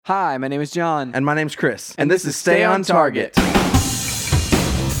Hi, my name is John. And my name's Chris. And this is Stay on Target.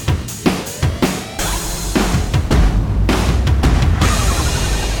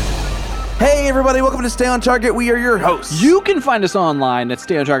 Hey everybody, welcome to Stay on Target. We are your hosts. You can find us online at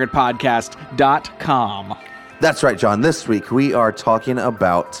stayontargetpodcast.com. That's right, John. This week we are talking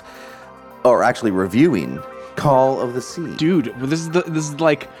about, or actually reviewing, Call of the Sea. Dude, this is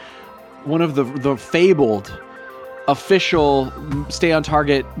like one of the fabled official Stay on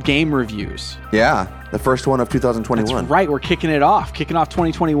Target game reviews. Yeah, the first one of 2021. That's right, we're kicking off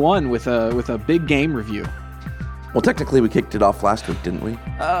 2021 with a big game review. Well, technically we kicked it off last week, didn't we?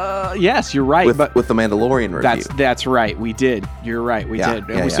 Yes, you're right. With the Mandalorian review. That's right, we did. You're right, we did.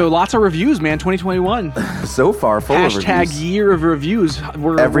 Yeah. So lots of reviews, man, 2021. So far, full of reviews. Hashtag year of reviews.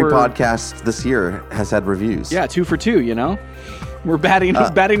 Every podcast this year has had reviews. Yeah, 2 for 2, you know? We're batting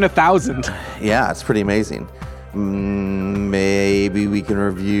 1,000. Yeah, it's pretty amazing. Maybe we can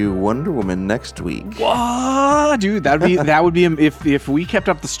review Wonder Woman next week. What? Dude, that would be if we kept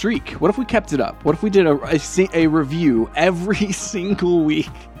up the streak. What if we kept it up? What if we did a review every single week?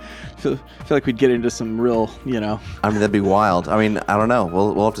 I feel like we'd get into some real, I mean, that'd be wild. I mean, I don't know.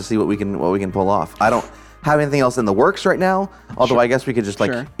 We'll have to see what we can pull off. I don't have anything else in the works right now. Although I guess we could just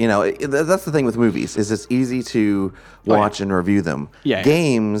that's the thing with movies is it's easy to watch and review them. Yeah.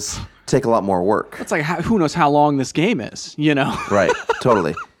 Games take a lot more work. It's like who knows how long this game is, Right.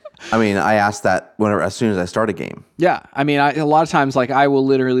 Totally. I mean, I asked that as soon as I start a game. Yeah, I mean, a lot of times, I will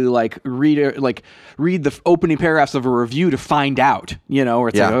literally read the opening paragraphs of a review to find out, where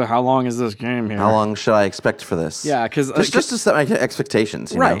it's like, oh, how long is this game here? How long should I expect for this? Yeah, because just to set my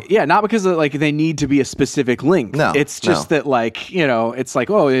expectations, right? know? Yeah, not because they need to be a specific length. No, it's just that it's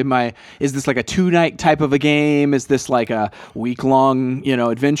like, oh, is this like a 2-night type of a game? Is this like a week-long,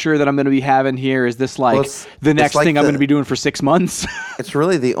 adventure that I'm going to be having here? Is this the next thing I'm going to be doing for 6 months? It's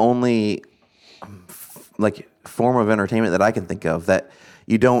really the only form of entertainment that I can think of that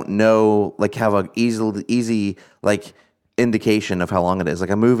you don't know, have a easy indication of how long it is. Like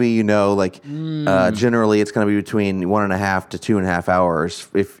a movie, generally it's going to be between 1.5 to 2.5 hours,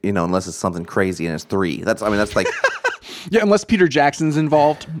 if unless it's something crazy and it's 3. That's like yeah, unless Peter Jackson's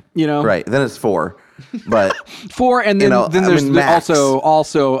involved, right. Then it's 4, but 4, and then there's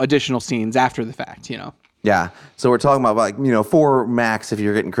also additional scenes after the fact, Yeah, so we're talking about 4 max if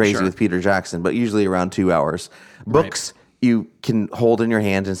you're getting crazy with Peter Jackson, but usually around 2 hours. Books you can hold in your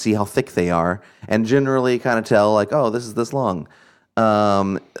hand and see how thick they are, and generally kind of tell oh, this is this long.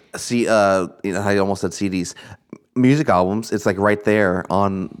 I almost said CDs, music albums. It's right there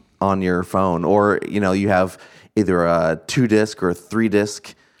on your phone, or you have either a 2-disc or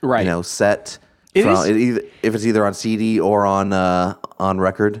 3-disc set. If it's either on CD or on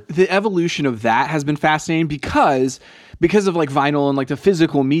record. The evolution of that has been fascinating because of vinyl and the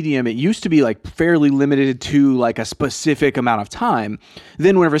physical medium. It used to be fairly limited to a specific amount of time.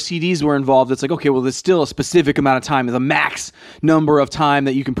 Then whenever CDs were involved, it's okay, well, there's still a specific amount of time, the max number of time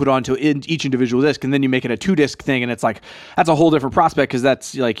that you can put onto each individual disc, and then you make it a 2-disc thing, and it's that's a whole different prospect because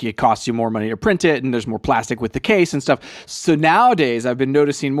that's it costs you more money to print it, and there's more plastic with the case and stuff. So nowadays, I've been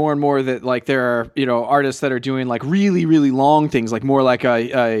noticing more and more that there are artists that are doing really really long things, more like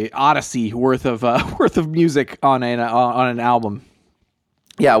a Odyssey worth of music on an album.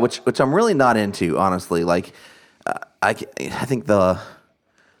 Yeah, which I'm really not into, honestly. I think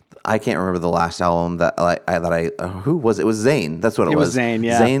I can't remember the last album who was it? It was Zayn. That's what it was. It was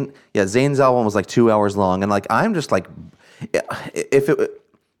Zayn, yeah. Zayn's album was 2 hours long, and I'm just if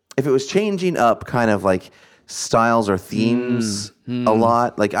it was changing up kind of styles or themes a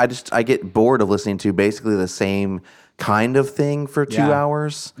lot, I get bored of listening to basically the same kind of thing for 2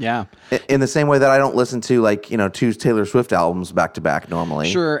 hours. Yeah. In the same way that I don't listen to 2 Taylor Swift albums back to back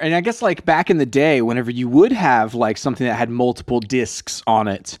normally. Sure. And I guess back in the day, whenever you would have something that had multiple discs on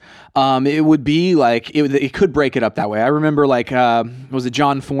it, it would be it could break it up that way. I remember was it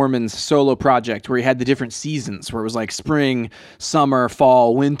John Foreman's solo project where he had the different seasons where it was spring, summer,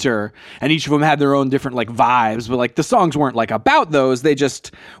 fall, winter, and each of them had their own different vibes, but the songs weren't about those. They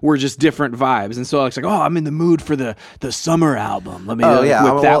just were just different vibes. And so it's oh, I'm in the mood for the summer album. Let me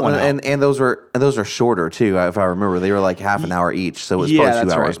whip that one out. And those are shorter too. If I remember, they were half an hour each, so it was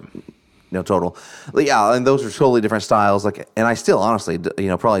probably 2 hours. Right. Total. Yeah, and those are totally different styles. And I still honestly,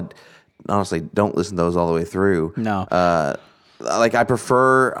 probably honestly don't listen to those all the way through. No. I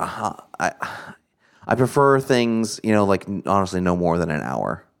prefer I prefer things honestly no more than an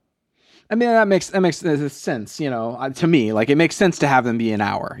hour. I mean, that makes sense, to me. Like, it makes sense to have them be an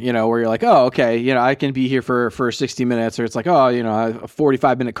hour, where you're like, oh, okay, I can be here for 60 minutes, or it's like, oh, a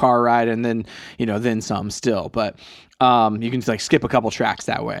 45-minute car ride and then, then some still. But you can just like skip a couple tracks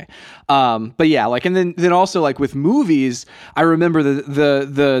that way. But yeah, like, and then also like with movies, I remember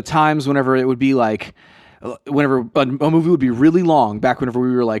the times whenever it would be like, whenever a movie would be really long back whenever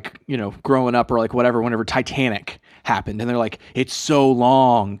we were like, growing up or like whatever, whenever Titanic happened and they're like, it's so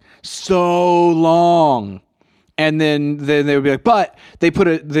long. And then they would be like, but they put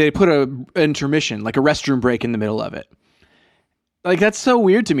a intermission, like a restroom break in the middle of it. Like, that's so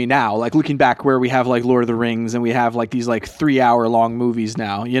weird to me now, like looking back where we have like Lord of the Rings and we have like these like 3-hour long movies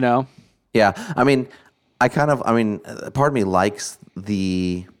now, Yeah. I mean, part of me likes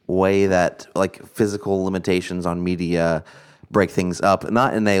the way that like physical limitations on media break things up,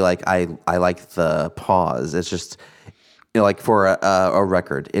 not in a like I like the pause. It's just like for a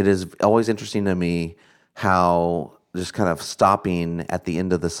record, it is always interesting to me how just kind of stopping at the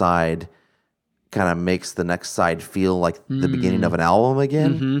end of the side kind of makes the next side feel like the beginning of an album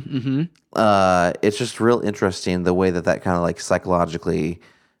again. It's just real interesting the way that kind of like psychologically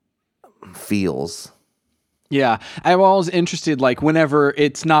feels. Yeah, I'm always interested, like, whenever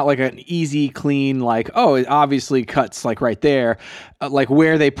it's not like an easy, clean, like, oh, it obviously cuts like right there, like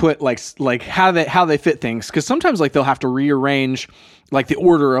where they put like how they fit things, because sometimes like they'll have to rearrange like the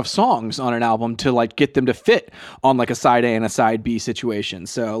order of songs on an album to like get them to fit on like a side A and a side B situation.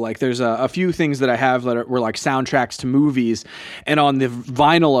 So like there's a few things that I have that were like soundtracks to movies, and on the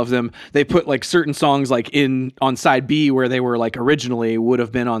vinyl of them, they put like certain songs like on side B where they were like originally would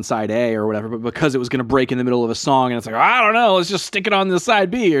have been on side A or whatever, but because it was going to break in the middle of a song and it's like, I don't know, let's just stick it on the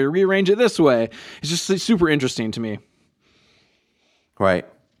side B or rearrange it this way. It's just super interesting to me. Right.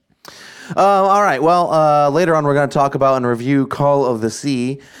 All right. Well, later on, we're going to talk about and review Call of the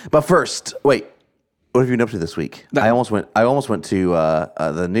Sea. But first, wait. What have you been up to this week? I almost went to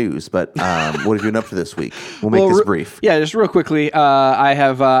the news, but what have you been up to this week? We'll make this brief. Yeah, just real quickly.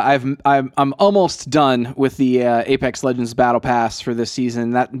 I'm almost done with the Apex Legends Battle Pass for this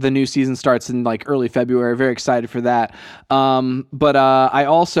season. The new season starts in like early February. Very excited for that. But I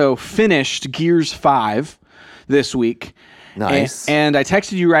also finished Gears 5 this week. Nice. And I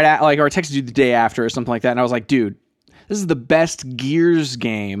texted you or I texted you the day after or something like that, and I was like, dude, this is the best Gears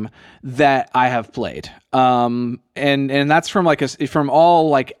game that I have played. And that's from from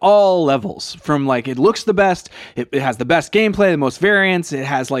all levels. From like, it looks the best, it has the best gameplay, the most variants, it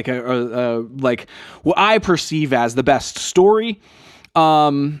has like a like what I perceive as the best story.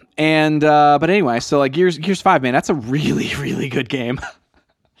 But anyway, so like Gears 5, man, that's a really, really good game.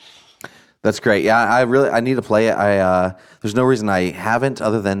 That's great. Yeah, I need to play it. There's no reason I haven't,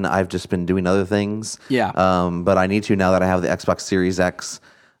 other than I've just been doing other things. Yeah. But I need to now that I have the Xbox Series X,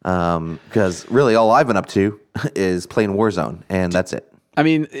 because really all I've been up to is playing Warzone, and that's it. I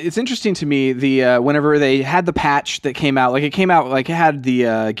mean, it's interesting to me, whenever they had the patch that came out, like it had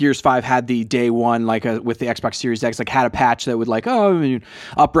the Gears 5 had the day one, like with the Xbox Series X, like had a patch that would like,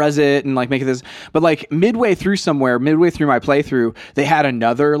 up-res it and like make it this. But like midway through my playthrough, they had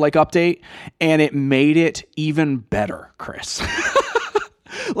another like update, and it made it even better, Chris.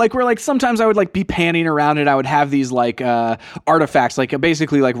 Like where like sometimes I would like be panning around and I would have these like artifacts, like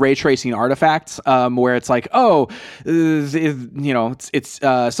basically like ray tracing artifacts, where it's like, it's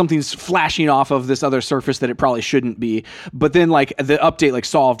something's flashing off of this other surface that it probably shouldn't be. But then like the update like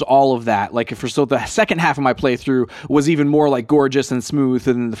solved all of that. Like so the second half of my playthrough was even more like gorgeous and smooth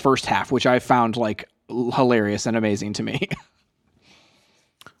than the first half, which I found like hilarious and amazing to me.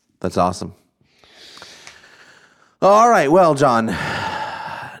 That's awesome. All right, well, John.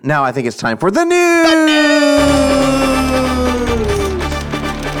 Now I think it's time for the news!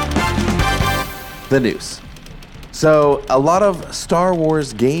 The news. So, a lot of Star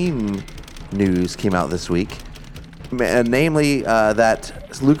Wars game news came out this week. Namely, that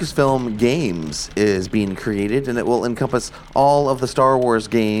Lucasfilm Games is being created, and it will encompass all of the Star Wars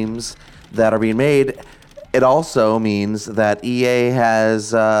games that are being made. It also means that EA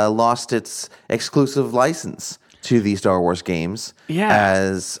has lost its exclusive license to the Star Wars games,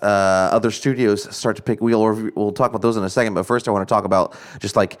 as other studios start to pick. We'll talk about those in a second, but first I want to talk about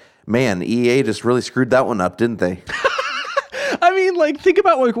just like, man, EA just really screwed that one up, didn't they? I mean, like, think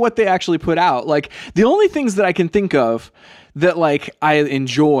about like what they actually put out. Like, the only things that I can think of that like I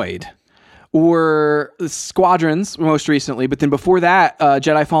enjoyed were Squadrons most recently, but then before that,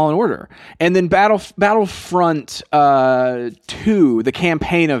 Jedi Fallen Order, and then Battlefront 2, the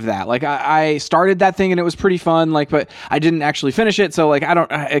campaign of that. Like I started that thing and it was pretty fun, like, but I didn't actually finish it, so like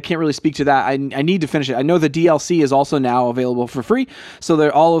I can't really speak to that. I need to finish it. I know the DLC is also now available for free, so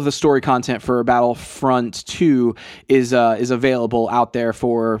all of the story content for Battlefront 2 is available out there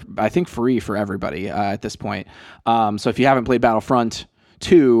for, I think, free for everybody at this point. So if you haven't played Battlefront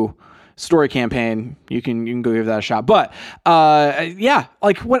 2 story campaign, you can go give that a shot. But yeah,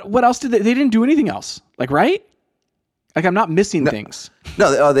 like what else did they didn't do anything else, like, right? Like, I'm not missing things.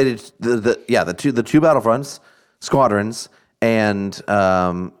 No, they did the two Battlefronts, Squadrons, and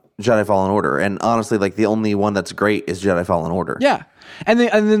Jedi Fallen Order. And honestly, like, the only one that's great is Jedi Fallen Order. Yeah, and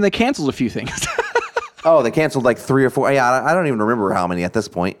then they canceled a few things. Oh, they canceled like 3 or 4. Yeah, I don't even remember how many at this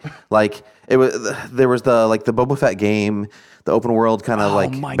point. Like, there was the Boba Fett game, the open world kind of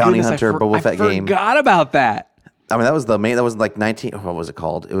bounty hunter Boba Fett game. I forgot about that. I mean, that was the main. That was like 19. What was it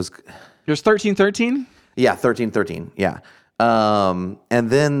called? It was 1313. Yeah, 1313. Yeah. And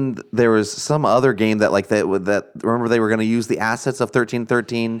then there was some other game that remember they were going to use the assets of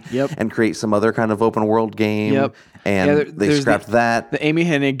 1313 and create some other kind of open world game. Yep. And they scrapped that. The Amy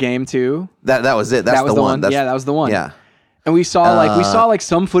Hennig game too. That was it. That was the one. Yeah, that was the one. Yeah. And we saw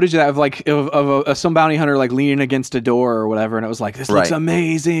some footage of some bounty hunter like leaning against a door or whatever, and it was like, this looks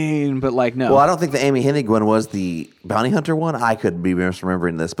amazing, but like, no. Well, I don't think the Amy Hennig one was the bounty hunter one. I could be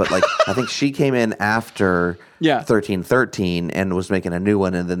misremembering this, but like I think she came in after 1313 and was making a new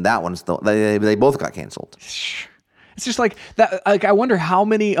one, and then that one's they both got canceled. It's just like that. Like, I wonder how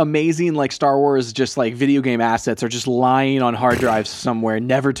many amazing like Star Wars just like video game assets are just lying on hard drives somewhere,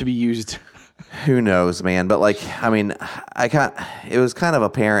 never to be used. Who knows, man? But like, I mean, it was kind of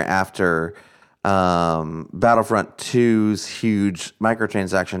apparent after Battlefront 2's huge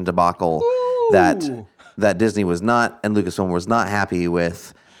microtransaction debacle that Disney was not, and Lucasfilm was not happy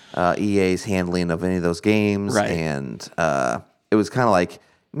with EA's handling of any of those games. Right. And it was kind of like,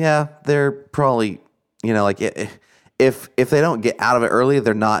 yeah, they're probably, like if they don't get out of it early,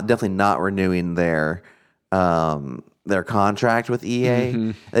 they're definitely not renewing their contract with EA.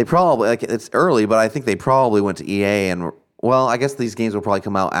 Mm-hmm. They probably, like, it's early, but I think they probably went to EA and, well, I guess these games will probably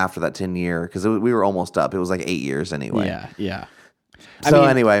come out after that 10-year, because we were almost up. It was like 8 years anyway. Yeah. So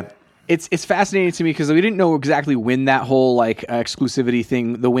anyway, it's fascinating to me because we didn't know exactly when that whole like exclusivity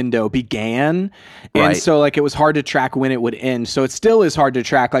thing, the window began, and so like it was hard to track when it would end. So it still is hard to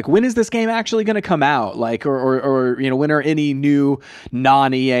track, like, when is this game actually going to come out, like, or when are any new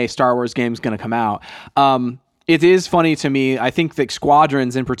non-EA Star Wars games going to come out? It is funny to me. I think that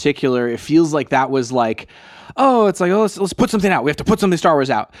Squadrons in particular, it feels like that was like, let's put something out. We have to put something Star Wars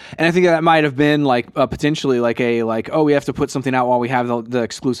out. And I think that might have been like potentially like we have to put something out while we have the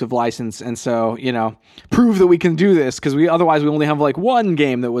exclusive license. And so, prove that we can do this, because otherwise we only have like one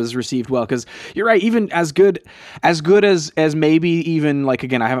game that was received well. Because you're right, even as good as maybe even, like,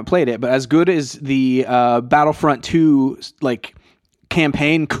 again, I haven't played it, but as good as the Battlefront 2 like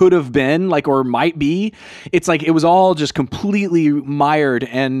campaign could have been, like, or might be, it's like it was all just completely mired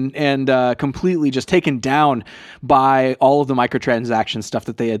and completely just taken down by all of the microtransaction stuff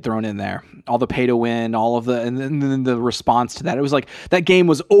that they had thrown in there, all the pay to win, all of and then the response to that. It was like that game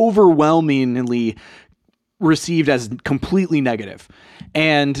was overwhelmingly received as completely negative.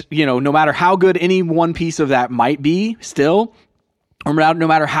 And no matter how good any one piece of that might be still, or no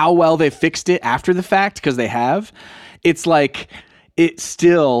matter how well they fixed it after the fact, because they have, it's like it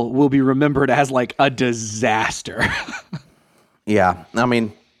still will be remembered as like a disaster. Yeah. I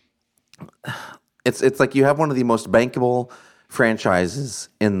mean, it's like you have one of the most bankable franchises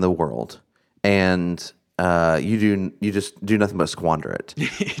in the world, and you just do nothing but squander it.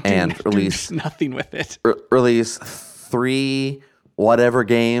 And release nothing with it. Release 3 whatever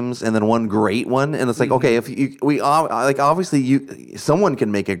games and then one great one, and it's like, okay, if obviously someone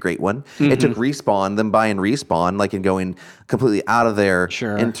can make a great one. Mm-hmm. It took them buying Respawn, and going completely out of their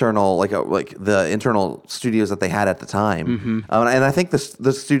internal like the internal studios that they had at the time. Mm-hmm. And I think the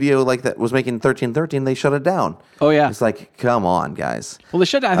studio that was making 1313, they shut it down. Oh yeah, it's like, come on, guys. Well, they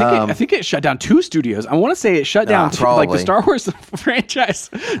shut down. I think it shut down 2 studios. I want to say it shut down the Star Wars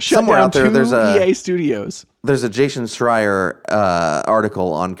franchise shut somewhere down out there. There's EA studios. There's a Jason Schreier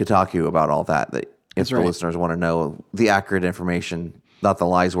article on Kotaku about all that if the listeners want to know the accurate information, not the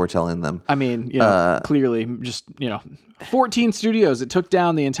lies we're telling them. I mean, clearly, just 14 studios. It took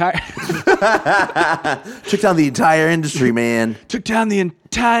down the entire industry, man. Took down the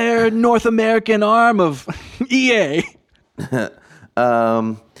entire North American arm of EA.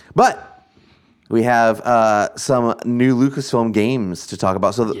 But We have some new Lucasfilm games to talk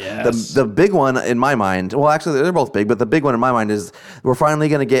about. So the big one in my mind, well, actually they're both big, but the big one in my mind is we're finally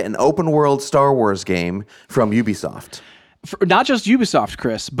going to get an open world Star Wars game from Ubisoft. Not just Ubisoft,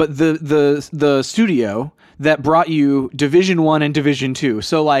 Chris, but the studio that brought you Division 1 and Division 2.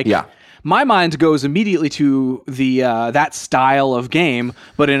 So like, my mind goes immediately to the that style of game,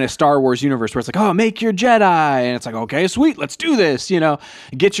 but in a Star Wars universe where it's like, oh, make your Jedi, and it's like, okay, sweet, let's do this. You know,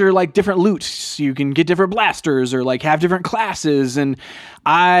 get your like different loot. You can get different blasters or like have different classes. And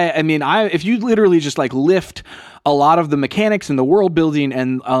I mean, if you literally just like lift a lot of the mechanics and the world building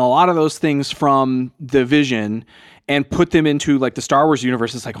and a lot of those things from Division and put them into like the Star Wars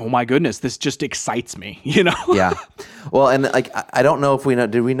universe, it's like, oh my goodness, this just excites me, you know? Yeah. Well, and like, I don't know if we know,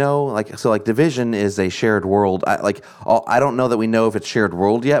 did we know, like, so like Division is a shared world. I don't know that we know if it's shared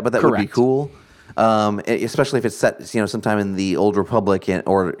world yet, but that would be cool. Especially if it's set, you know, sometime in the Old Republic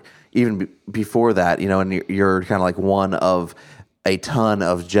or even before that, you know, and you're kind of like one of a ton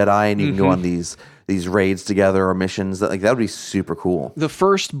of Jedi and you can go on these raids together or missions that would be super cool. The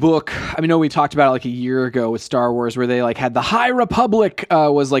first book, I mean, we talked about it like a year ago with Star Wars, where they like had the High Republic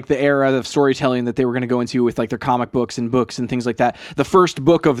was like the era of storytelling that they were going to go into with like their comic books and things like that. The first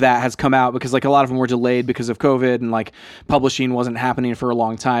book of that has come out because like a lot of them were delayed because of COVID and like publishing wasn't happening for a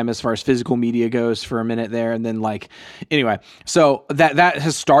long time as far as physical media goes for a minute there. And then like, anyway, so that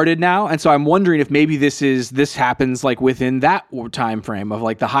has started now. And so I'm wondering if maybe this happens like within that time frame of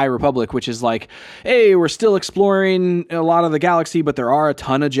like the High Republic, which is like, hey, we're still exploring a lot of the galaxy, but there are a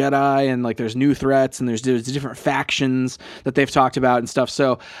ton of Jedi and like there's new threats and there's different factions that they've talked about and stuff.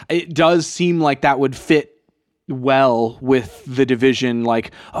 So it does seem like that would fit well with the Division. Like,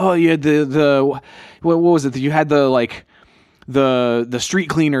 oh, you had the what was it? You had the like the street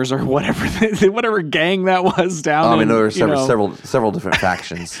cleaners or whatever gang that was down. I mean, there were several different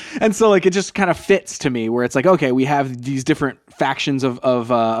factions, and so like it just kind of fits to me where it's like, okay, we have these different factions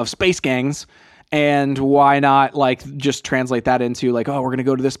of space gangs. And why not like just translate that into like, oh, we're going to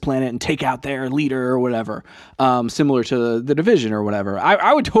go to this planet and take out their leader or whatever, similar to the Division or whatever.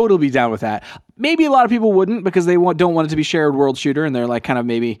 I would totally be down with that. Maybe a lot of people wouldn't because they don't want it to be shared world shooter. And they're like kind of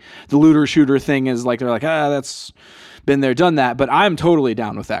maybe the looter shooter thing is like, they're like, that's been there, done that. But I'm totally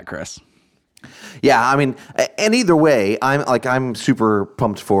down with that, Chris. Yeah, I mean, and either way, I'm super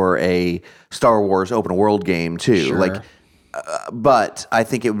pumped for a Star Wars open world game too. Sure. Like, but I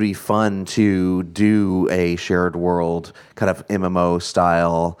think it would be fun to do a shared world kind of MMO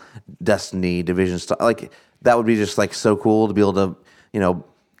style, Destiny, Division style. Like that would be just like so cool to be able to, you know,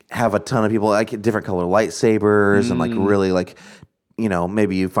 have a ton of people like different color lightsabers and like really like, you know,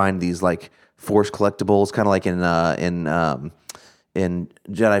 maybe you find these like Force collectibles, kind of like in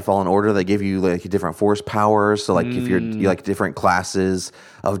Jedi Fallen Order, they give you like different Force powers. So like if you like different classes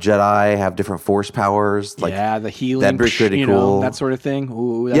of Jedi have different Force powers. Like the healing, that'd be pretty cool. That sort of thing.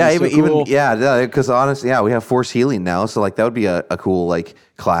 Ooh, even because honestly, we have Force healing now. So like that would be a cool like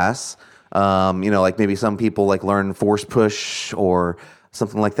class. You know, like maybe some people like learn Force push or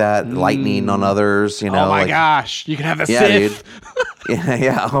something like that. Lightning on others. You know, oh my gosh, you can have a Sith.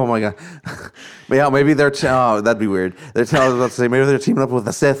 Yeah. Oh my god. But yeah, maybe they're that'd be weird. They're about to say maybe they're teaming up with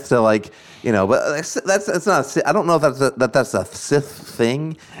the Sith to like, you know, but that's not. I don't know if that's a Sith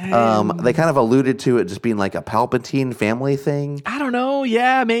thing. They kind of alluded to it just being like a Palpatine family thing. I don't know.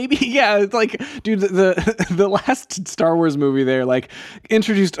 Yeah, maybe. Yeah, it's like, dude, the last Star Wars movie there like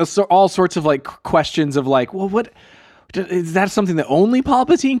introduced all sorts of like questions of like, well, what is that something that only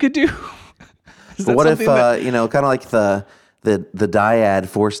Palpatine could do? But what if you know, kind of like the dyad,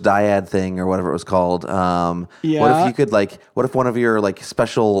 Force dyad thing or whatever it was called. What if you could like, what if one of your like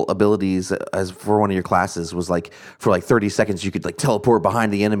special abilities as for one of your classes was like for like 30 seconds you could like teleport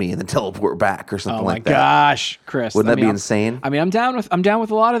behind the enemy and then teleport back or something like that? Oh my gosh, Chris. Wouldn't that be insane? I mean, I'm down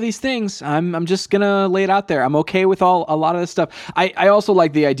with a lot of these things. I'm just gonna lay it out there. I'm okay with a lot of this stuff. I also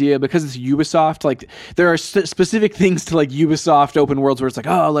like the idea because it's Ubisoft, like there are specific things to like Ubisoft open worlds where it's like,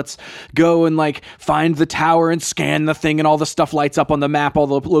 oh, let's go and like find the tower and scan the thing and all the stuff lights up on the map, all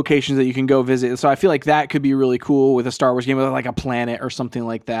the locations that you can go visit. So I feel like that could be really cool with a Star Wars game, with like a planet or something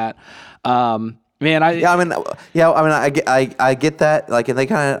like that. I get that. Like, and they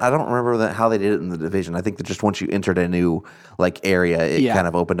kind of, I don't remember how they did it in the Division. I think that just once you entered a new like area, it kind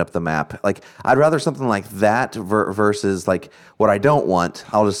of opened up the map. Like, I'd rather something like that versus like what I don't want.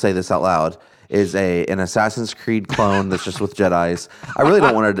 I'll just say this out loud: is an Assassin's Creed clone that's just with Jedis. I really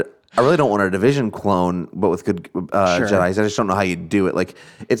don't want to. I really don't want a Division clone, but with good Jedi's. I just don't know how you do it. Like,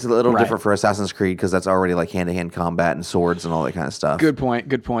 it's a little different for Assassin's Creed because that's already like hand-to-hand combat and swords and all that kind of stuff. Good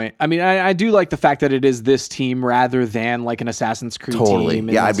point. I mean, I do like the fact that it is this team rather than like an Assassin's Creed team.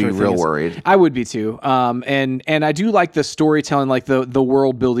 Yeah, I'd be real worried. I would be too. And I do like the storytelling, like the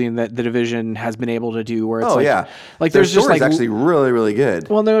world building that the Division has been able to do. Where it's like there's just like actually really, really good.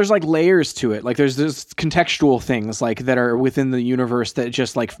 Well, there's like layers to it. Like there's contextual things like that are within the universe that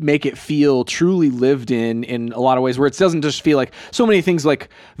just like make it feel truly lived in a lot of ways, where it doesn't just feel like so many things like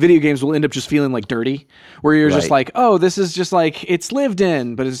video games will end up just feeling like dirty, where you're just like, oh, this is just like it's lived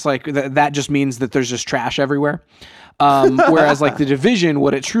in, but it's like that just means that there's just trash everywhere. Whereas like the Division,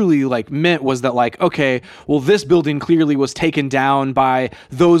 what it truly like meant was that like, okay, well, this building clearly was taken down by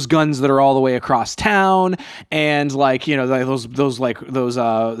those guns that are all the way across town, and like, you know,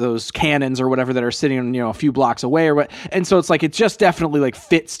 those cannons or whatever that are sitting, you know, a few blocks away or what. And so it's like it just definitely like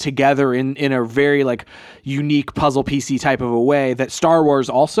fits together in a very like unique puzzle piecey type of a way that Star Wars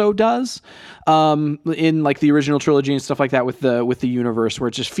also does in like the original trilogy and stuff like that with the universe, where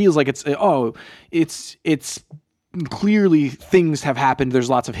it just feels like it's clearly things have happened. There's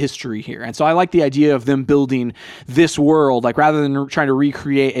lots of history here. And so I like the idea of them building this world, like rather than trying to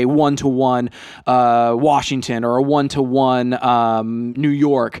recreate a one-to-one Washington or a one-to-one New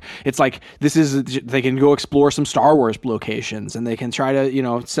York. It's like they can go explore some Star Wars locations, and they can try to, you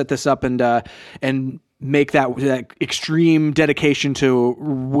know, set this up and make that extreme dedication to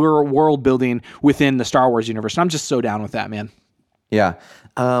world building within the Star Wars universe. And I'm just so down with that, man. Yeah.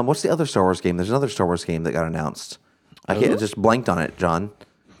 What's the other Star Wars game? There's another Star Wars game that got announced. I just blanked on it, John.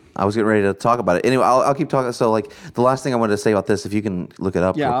 I was getting ready to talk about it. Anyway, I'll keep talking. So, like, the last thing I wanted to say about this, if you can look it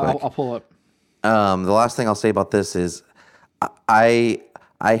up real quick. I'll pull up. The last thing I'll say about this is I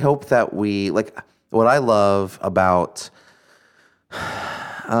hope that we, like, what I love about,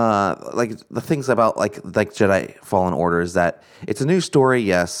 like, the things about, like Jedi Fallen Order is that it's a new story,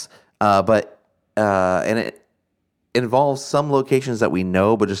 yes, but and it involves some locations that we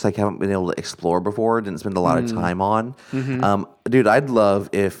know, but just like haven't been able to explore before, didn't spend a lot of time on. Mm-hmm. Dude, I'd love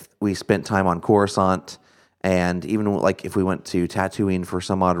if we spent time on Coruscant, and even like if we went to Tatooine for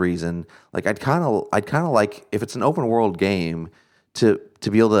some odd reason. Like I'd kind of like, if it's an open world game, to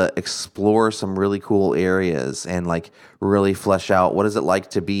be able to explore some really cool areas and like really flesh out what is it like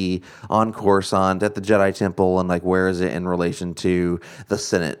to be on Coruscant at the Jedi Temple, and like where is it in relation to the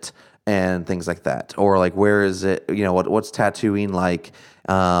Senate and things like that, or like where is it? You know, what's Tatooine like?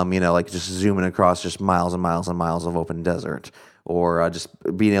 You know, like just zooming across just miles and miles and miles of open desert, or just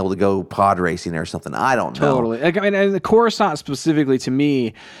being able to go pod racing or something. I don't know. Totally. Like, I mean, and the Coruscant specifically to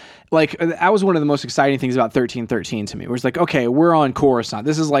me, like that was one of the most exciting things about 1313 to me. Where it's like, okay, we're on Coruscant.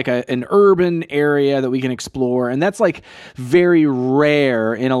 This is like an urban area that we can explore, and that's like very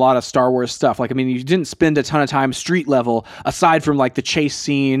rare in a lot of Star Wars stuff. Like, I mean, you didn't spend a ton of time street level aside from like the chase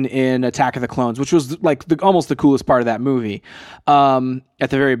scene in Attack of the Clones, which was like almost the coolest part of that movie at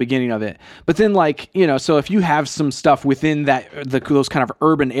the very beginning of it. But then, like, you know, so if you have some stuff within those kind of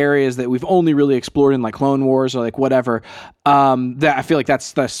urban areas that we've only really explored in like Clone Wars or like whatever, that I feel like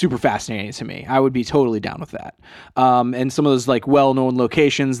that's super fascinating to me. I would be totally down with that. And some of those like well-known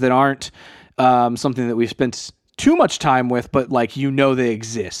locations that aren't something that we've spent too much time with, but like, you know, they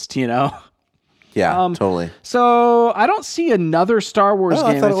exist, you know? Yeah, totally. So I don't see another Star Wars game.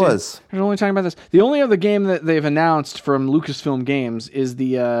 I thought it was. We're only talking about this. The only other game that they've announced from Lucasfilm Games is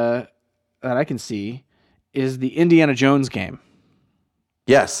that I can see is the Indiana Jones game.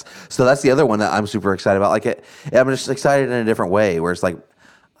 Yes. So that's the other one that I'm super excited about. Like, I'm just excited in a different way, where it's like,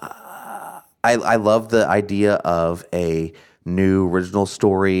 I love the idea of a new original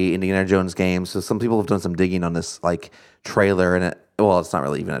story Indiana Jones game. So some people have done some digging on this like trailer, and it's not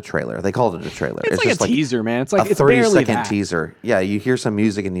really even a trailer. They called it a trailer. It's like just a teaser, man. It's like a 30-second teaser. Yeah, you hear some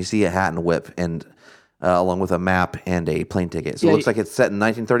music and you see a hat and whip, and along with a map and a plane ticket. So it looks like it's set in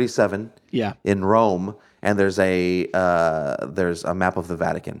 1937. Yeah. In Rome, and there's a map of the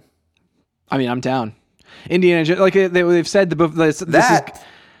Vatican. I mean, I'm down. Indiana Jones, like they've said, that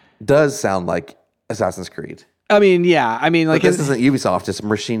does sound like Assassin's Creed. I mean, yeah. I mean, like, but this isn't Ubisoft; it's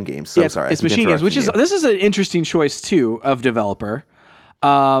Machine Games. So sorry, it's Machine Games, this is an interesting choice too of developer.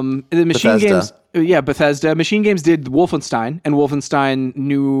 The Machine Games, Bethesda. Machine Games did Wolfenstein and Wolfenstein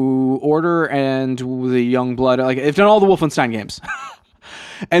New Order and the Young Blood. Like, they've done all the Wolfenstein games.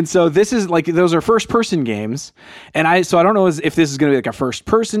 And so this is like, those are first person games. And I don't know if this is going to be like a first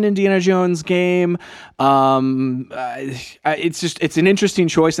person Indiana Jones game. It's an interesting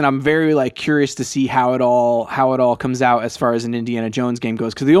choice, and I'm very like curious to see how it all comes out as far as an Indiana Jones game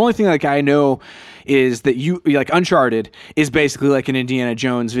goes. Cause the only thing like I know is that Uncharted is basically like an Indiana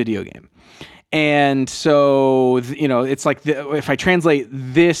Jones video game. And so, it's like if I translate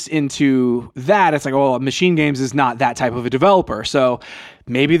this into that, it's like, well, Machine Games is not that type of a developer. So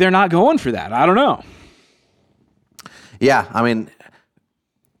maybe they're not going for that. I don't know. Yeah. I mean,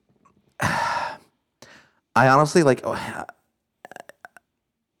 I honestly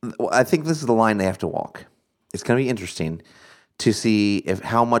I think this is the line they have to walk. It's going to be interesting to see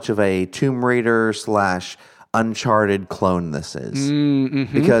how much of a Tomb Raider / Uncharted clone this is,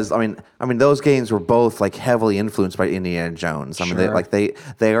 because I mean those games were both like heavily influenced by Indiana Jones. I mean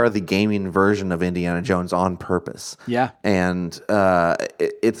they are the gaming version of Indiana Jones on purpose. Yeah, and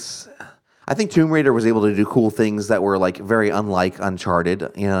it's I think Tomb Raider was able to do cool things that were like very unlike Uncharted.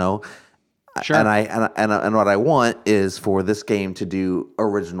 Sure. And what I want is for this game to do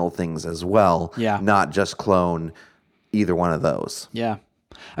original things as well. Yeah, not just clone either one of those. Yeah.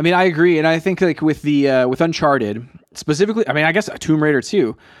 I mean, I agree, and I think like with Uncharted specifically, I mean, I guess Tomb Raider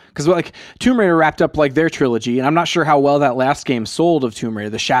too, because like Tomb Raider wrapped up like their trilogy, and I'm not sure how well that last game sold of Tomb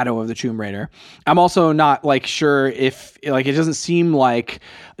Raider, the Shadow of the Tomb Raider. I'm also not like sure if like it doesn't seem like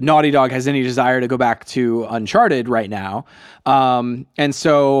Naughty Dog has any desire to go back to Uncharted right now, and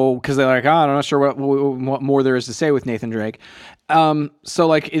so because they're like, I'm not sure what more there is to say with Nathan Drake. So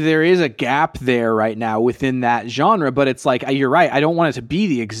like there is a gap there right now within that genre, but it's like, you're right. I don't want it to be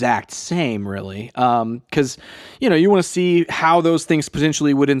the exact same really. Cause you want to see how those things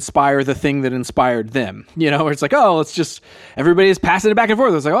potentially would inspire the thing that inspired them, where it's like, oh, let's just, everybody is passing it back and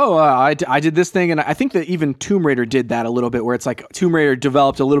forth. It's like, oh, I did this thing. And I think that even Tomb Raider did that a little bit, where it's like Tomb Raider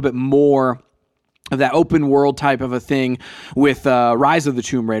developed a little bit more of that open world type of a thing with Rise of the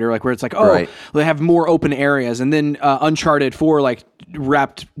Tomb Raider, like where it's like, oh, right. They have more open areas, and then Uncharted 4 like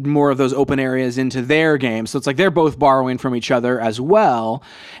wrapped more of those open areas into their game. So it's like they're both borrowing from each other as well.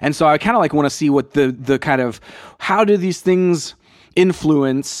 And so I kind of like want to see what the kind of, how do these things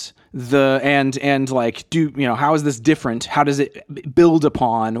influence and like how is this different? How does it build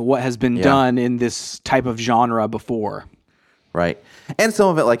upon what has been done in this type of genre before? Right. And some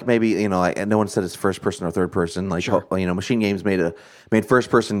of it, like maybe, like no one said it's first person or third person. Like, sure. Machine Games made first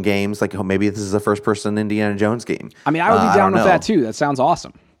person games. Like, maybe this is a first person Indiana Jones game. I mean, I would be down with that too. That sounds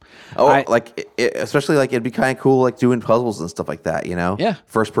awesome. Oh, especially like it'd be kind of cool, like doing puzzles and stuff like that, Yeah.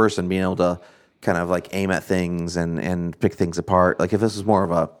 First person, being able to kind of like aim at things and pick things apart. Like if this was more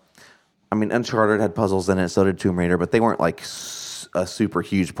of Uncharted had puzzles in it, so did Tomb Raider, but they weren't like a super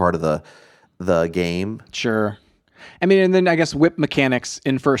huge part of the game. Sure. I mean, and then I guess whip mechanics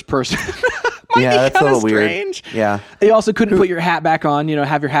in first person. Yeah, that's a little strange. Weird. Yeah, you also couldn't put your hat back on.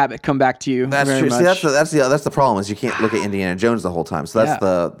 Have your hat come back to you. That's true. Much. See, that's the problem is you can't look at Indiana Jones the whole time. So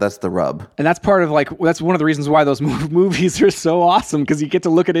that's the rub. And that's part of that's one of the reasons why those movies are so awesome, because you get to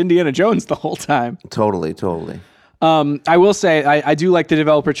look at Indiana Jones the whole time. Totally. I will say I do like the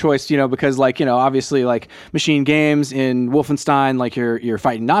developer choice, because obviously like Machine Games in Wolfenstein, like you're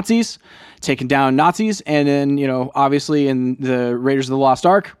fighting Nazis, taking down Nazis, and then obviously in the Raiders of the Lost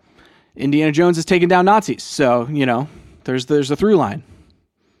Ark, Indiana Jones is taking down Nazis. So there's a through line.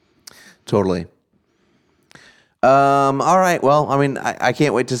 Totally. All right. Well, I mean, I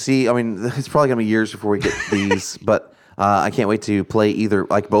can't wait to see. I mean, it's probably gonna be years before we get these, but. I can't wait to play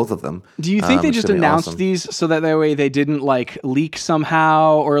both of them. Do you think they just announced these so that way they didn't like leak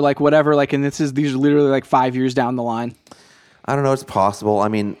somehow or like whatever? Like, and these are literally like 5 years down the line. I don't know. It's possible. I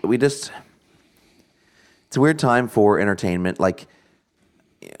mean, it's a weird time for entertainment. Like,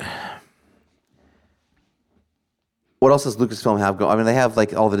 what else does Lucasfilm have going? I mean, they have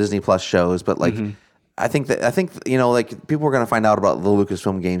like all the Disney Plus shows, but like. Mm-hmm. I think like people are going to find out about the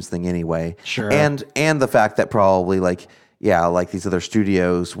Lucasfilm Games thing anyway. Sure. And the fact that probably like these other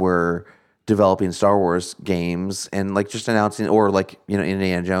studios were developing Star Wars games and like just announcing, or like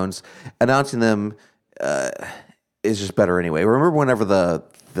Indiana Jones, announcing them is just better anyway. Remember whenever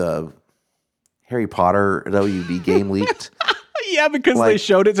the Harry Potter WB game leaked? Yeah, because they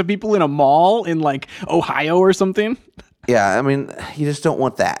showed it to people in a mall in like Ohio or something. Yeah, I mean, you just don't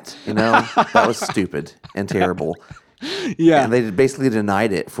want that, That was stupid and terrible. Yeah. And they basically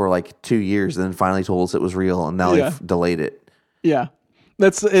denied it for like 2 years and then finally told us it was real, and now they've delayed it. Yeah.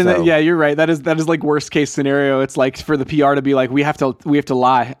 You're right. That is like worst case scenario. It's like for the PR to be like, we have to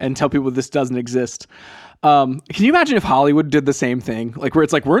lie and tell people this doesn't exist. Can you imagine if Hollywood did the same thing? Like where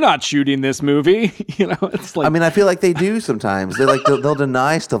it's like, we're not shooting this movie. It's like, I mean, I feel like they do sometimes. They like they'll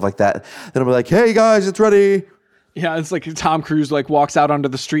deny stuff like that. Then they'll be like, "Hey guys, it's ready." yeah, it's like Tom Cruise like walks out onto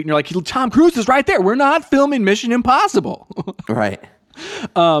the street and you're like, Tom Cruise is right there. We're not filming Mission Impossible. Right.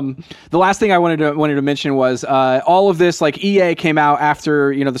 The last thing I wanted to mention was all of this, like EA came out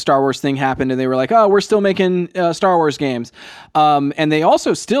after the Star Wars thing happened and they were like, oh, we're still making Star Wars games, and they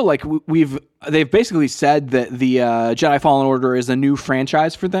also still like they've basically said that the Jedi Fallen Order is a new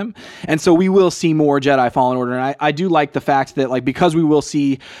franchise for them, and so we will see more Jedi Fallen Order. And I do like the fact that like because we will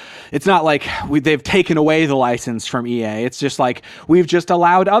see, it's not like they've taken away the license from EA. It's just like we've just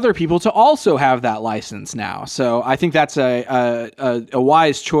allowed other people to also have that license now. So I think that's a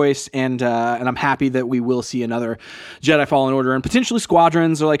wise choice, and I'm happy that we will see another Jedi Fallen Order and potentially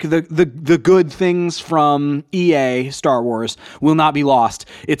Squadrons, or like the good things from EA Star Wars will not be lost.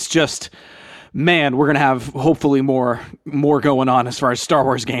 It's just, man, we're gonna have hopefully more going on as far as Star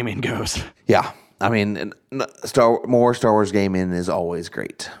Wars gaming goes. Yeah, I mean, more Star Wars gaming is always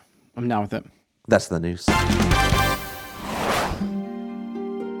great. I'm down with it. That's the news.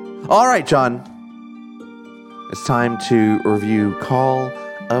 All right, John. It's time to review Call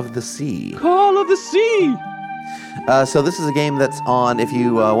of the Sea. Call of the Sea. So this is a game that's on, if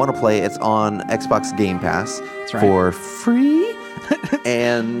you want to play, it's on Xbox Game Pass. That's right. For free.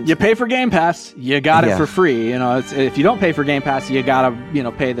 And you pay for Game Pass, you got it for free. If you don't pay for Game Pass, you gotta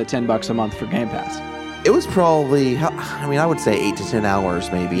pay the $10 a month for Game Pass. It was probably, I would say 8 to 10 hours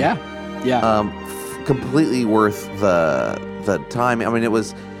maybe. Yeah. Completely worth the time. I mean, it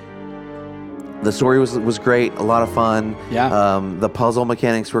was. The story was great, a lot of fun. Yeah. The puzzle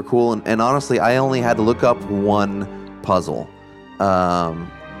mechanics were cool, and honestly, I only had to look up one puzzle. I'm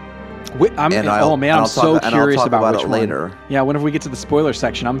so curious about which one. Later. Yeah, whenever we get to the spoiler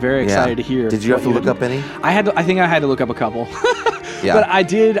section, I'm very excited to hear. Did you have to look up any? I think I had to look up a couple. Yeah. But I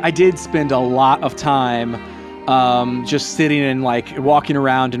did spend a lot of time just sitting and like walking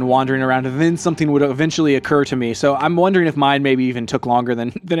around and wandering around, and then something would eventually occur to me. So I'm wondering if mine maybe even took longer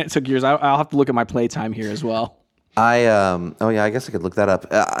than it took yours. I'll have to look at my playtime here as well. I guess I could look that up.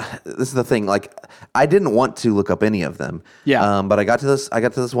 This is the thing. Like, I didn't want to look up any of them. Yeah. But I got to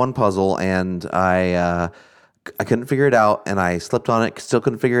this one puzzle, and I couldn't figure it out, and I slipped on it, still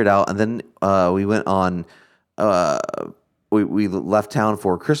couldn't figure it out, and then we went on. We left town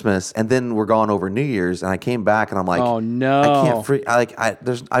for Christmas, and then we're gone over New Year's, and I came back, and I'm like, oh no, I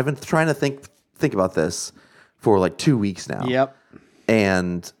can't I've been trying to think about this for like 2 weeks now. Yep.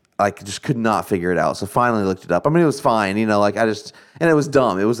 And I just could not figure it out. So finally looked it up. I mean, it was fine, and it was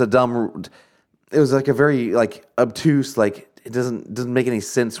dumb. It was like a very like obtuse, like it doesn't make any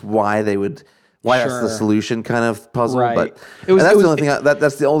sense why they would. Why that's the solution kind of puzzle, right. But that's the only thing.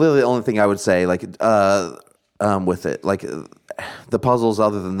 That's the only thing I would say. Like, with it, like the puzzles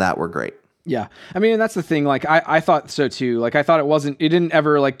other than that were great. Yeah. I mean, and that's the thing. Like, I thought so too. Like, I thought it didn't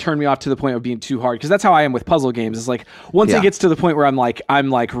ever like turn me off to the point of being too hard. Cause that's how I am with puzzle games. It's like, once it gets to the point where I'm like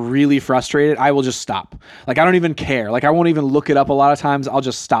really frustrated, I will just stop. Like, I don't even care. Like, I won't even look it up a lot of times. I'll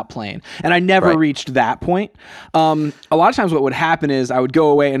just stop playing. And I never reached that point. A lot of times what would happen is I would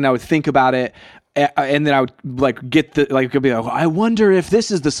go away and I would think about it. And then I would like get be like, I wonder if this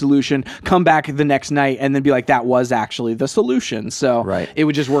is the solution. Come back the next night and then be like, that was actually the solution. So it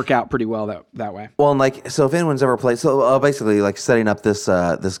would just work out pretty well that way. Well, and like, so if anyone's ever played, basically like setting up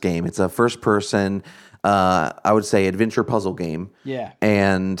this game, it's a first person, I would say adventure puzzle game. Yeah.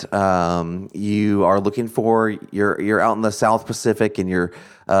 And you are looking for you're out in the South Pacific, and you're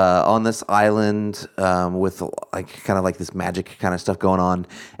on this island with like kind of like this magic kind of stuff going on,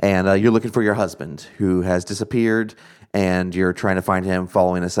 and you're looking for your husband who has disappeared, and you're trying to find him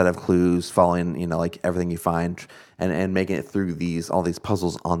following a set of clues, following like everything you find, and making it through all these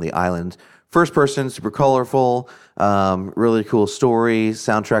puzzles on the island. First person, super colorful, really cool story.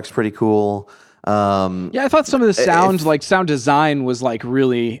 Soundtrack's pretty cool. I thought some of the sound design was like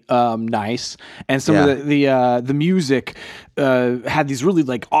really nice, and some of the music had these really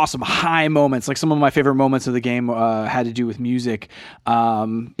like awesome high moments. Like some of my favorite moments of the game had to do with music.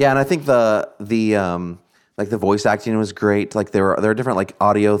 And I think the like the voice acting was great. Like there are different like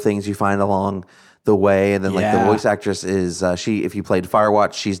audio things you find along the way, and then like the voice actress is if you played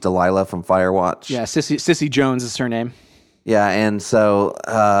Firewatch, she's Delilah from Firewatch. Yeah, Sissy Jones is her name. Yeah, and so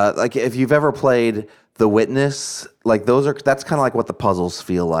like if you've ever played The Witness, like that's kind of like what the puzzles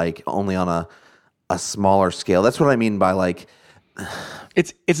feel like, only on a smaller scale. That's what I mean by like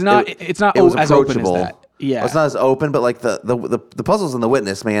it's not as open as that. Yeah, it's not as open, but like the puzzles in The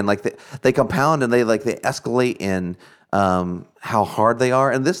Witness, man, like they compound and they escalate in how hard they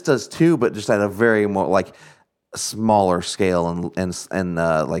are, and this does too, but just at a very more like smaller scale and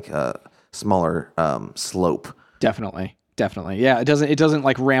like a smaller slope. Definitely. Yeah, it doesn't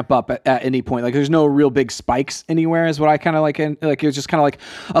like ramp up at any point. Like there's no real big spikes anywhere is what I kind of like. And like it's just kind of like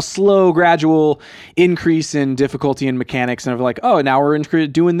a slow, gradual increase in difficulty and mechanics. And of like, oh, now we're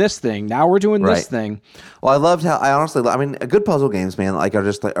doing this thing. Now we're doing this thing. Well, I loved how I mean, good puzzle games, man, like are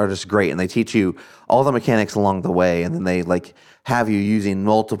just great, and they teach you all the mechanics along the way, and then they like have you using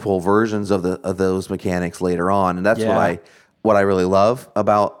multiple versions of those mechanics later on, and that's what I really love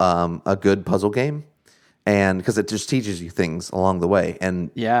about a good puzzle game. And because it just teaches you things along the way.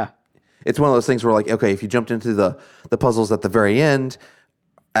 And it's one of those things where like, okay, if you jumped into the puzzles at the very end,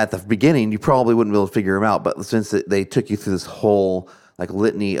 at the beginning, you probably wouldn't be able to figure them out. But since they took you through this whole like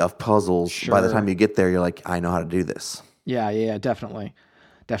litany of puzzles, by the time you get there, you're like, I know how to do this. Yeah, definitely.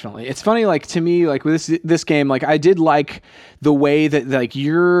 It's funny, like to me, like with this game, like I did like the way that like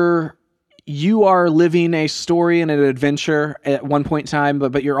you are living a story and an adventure at one point in time,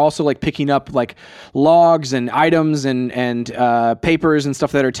 but you're also like picking up like logs and items and papers and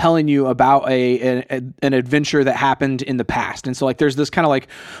stuff that are telling you about an adventure that happened in the past. And so like there's this kind of like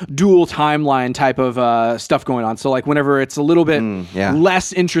dual timeline type of stuff going on. So like whenever it's a little bit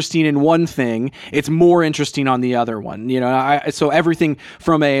less interesting in one thing, it's more interesting on the other one. You know, so everything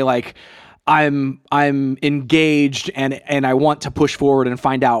from a like I'm engaged and I want to push forward and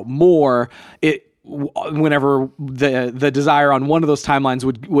find out more. Whenever the desire on one of those timelines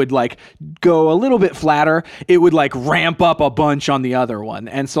would like go a little bit flatter, it would like ramp up a bunch on the other one.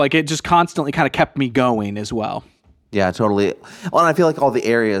 And so like it just constantly kind of kept me going as well. Yeah, totally. Well, and I feel like all the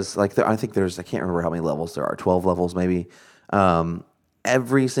areas, like I think I can't remember how many levels there are, 12 levels maybe.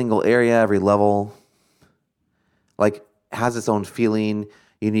 Every single area, every level like has its own feeling,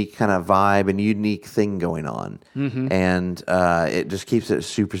 unique kind of vibe and unique thing going on. Mm-hmm. And it just keeps it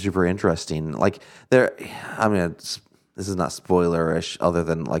super, super interesting. Like this is not spoilerish other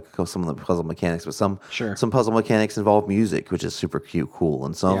than like some of the puzzle mechanics, but some puzzle mechanics involve music, which is super cool.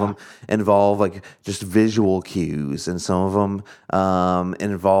 And some of them involve like just visual cues, and some of them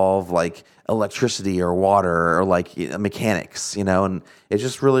involve like electricity or water or like mechanics, you know, and it's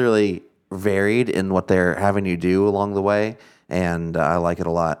just really, really varied in what they're having you do along the way. And I like it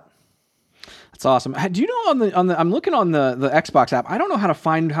a lot. That's awesome. Do you know on the I'm looking on the Xbox app. I don't know how to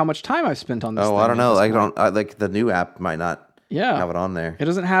find how much time I've spent on this. Oh, I don't know. Like the new app might not have it on there. It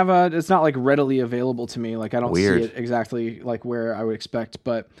doesn't have it's not like readily available to me. Like I don't see it exactly like where I would expect,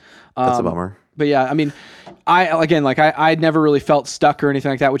 but that's a bummer. But yeah, I mean, I never really felt stuck or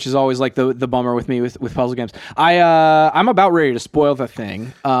anything like that, which is always like the bummer with me with puzzle games. I'm about ready to spoil the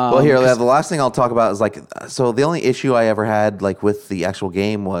thing. Well, here, the last thing I'll talk about is like, so the only issue I ever had like with the actual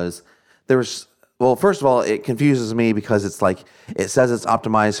game was first of all, it confuses me because it's like, it says it's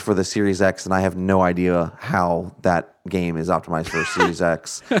optimized for the Series X, and I have no idea how that game is optimized for Series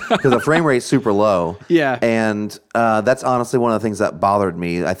X because the frame rate's super low. Yeah. And that's honestly one of the things that bothered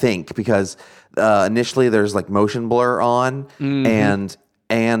me, I think, because initially there's like motion blur on,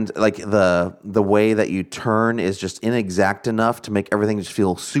 and like the way that you turn is just inexact enough to make everything just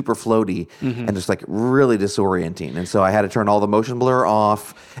feel super floaty and just like really disorienting. And so I had to turn all the motion blur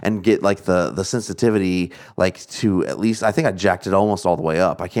off and get like the sensitivity like to at least, I think I jacked it almost all the way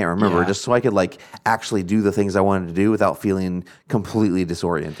up. I can't remember, just so I could like actually do the things I wanted to do without feeling completely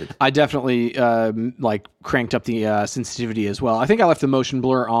disoriented. I definitely like cranked up the sensitivity as well. I think I left the motion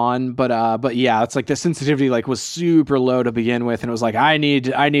blur on, but yeah, it's like the sensitivity like was super low to begin with, and it was like I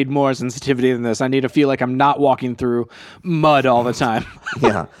need more sensitivity than this. I need to feel like I'm not walking through mud all the time.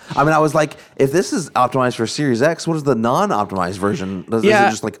 Yeah. I mean, I was like, if this is optimized for Series X, what is the non-optimized version? Is it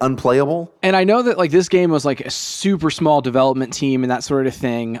just like unplayable? And I know that like this game was like a super small development team and that sort of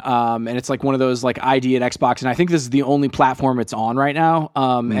thing. And it's like one of those like ID at Xbox. And I think this is the only platform it's on right now.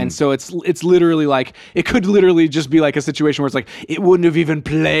 And so it's literally like, it could literally just be like a situation where it's like, it wouldn't have even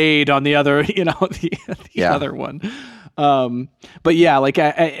played on the other, the other one. But yeah, like,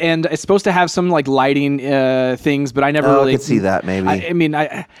 and it's supposed to have some like lighting things, but I never really could see that. Maybe I mean,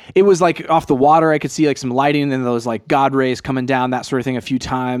 it was like off the water. I could see like some lighting and those like God rays coming down, that sort of thing, a few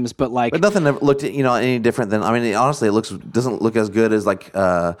times. But nothing looked any different than. I mean, honestly, doesn't look as good as like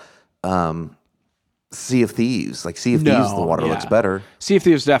Sea of Thieves. Like Sea of Thieves, the water looks better. Sea of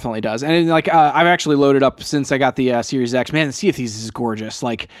Thieves definitely does. And like I've actually loaded up since I got the Series X. Man, the Sea of Thieves is gorgeous.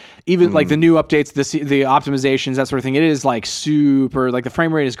 Like even like the new updates, the optimizations, that sort of thing. It is like super. Like the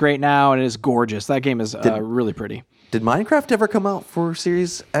frame rate is great now, and it is gorgeous. That game is really pretty. Did Minecraft ever come out for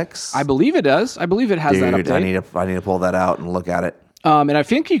Series X? I believe it does. I believe it has that update. I need to pull that out and look at it. And I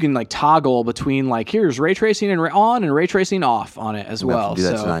think you can like toggle between like here's ray tracing and on and ray tracing off on it as well. Do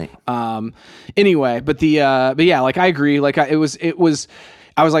that tonight. Anyway, but yeah, like I agree. Like it was.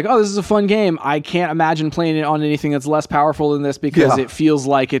 I was like, oh, this is a fun game. I can't imagine playing it on anything that's less powerful than this because it feels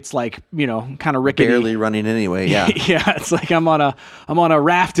like it's like, kind of rickety. Barely running anyway. Yeah. Yeah. It's like I'm on a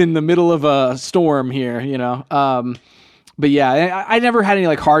raft in the middle of a storm here, But yeah, I never had any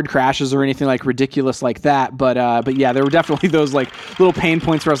like hard crashes or anything like ridiculous like that. But yeah, there were definitely those like little pain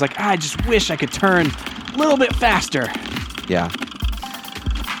points where I was like, I just wish I could turn a little bit faster. Yeah.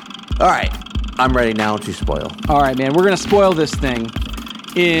 All right. I'm ready now to spoil. All right, man. We're going to spoil this thing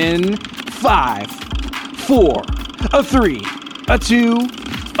in 5, 4, a 3, a 2,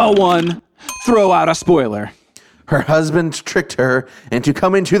 a 1. Throw out a spoiler. Her husband tricked her into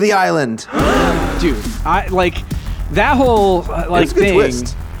coming to the island. Dude, I like that whole like thing.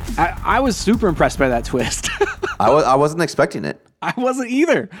 Twist. I was super impressed by that twist. I wasn't expecting it. I wasn't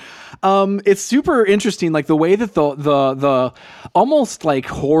either. It's super interesting, like the way that the almost like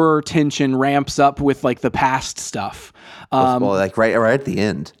horror tension ramps up with like the past stuff. Like right at the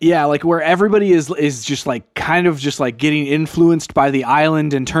end. Yeah, like where everybody is just like kind of just like getting influenced by the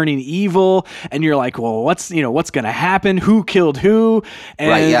island and turning evil, and you're like, well, what's gonna happen? Who killed who? And,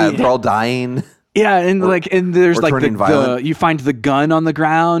 right? Yeah, they're all dying. Yeah, and there's like you find the gun on the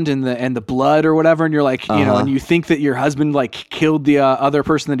ground and the blood or whatever, and you're like, and you think that your husband like killed the other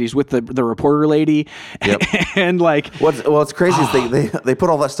person that he's with, the reporter lady. Yep. And like what's crazy is they put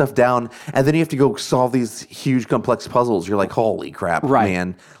all that stuff down, and then you have to go solve these huge complex puzzles. You're like, holy crap,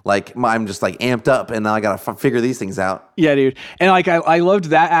 man! Like I'm just like amped up, and now I gotta figure these things out. Yeah, dude, and like I loved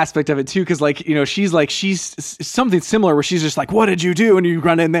that aspect of it too, because like she's something similar where she's just like, what did you do? And you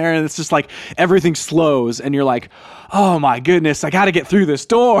run in there, and it's just like everything slows, and you're like, oh my goodness, I got to get through this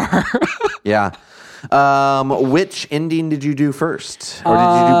door. Yeah. Which ending did you do first, or did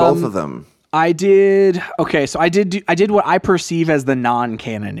you do both of them? I did. Okay, so I did what I perceive as the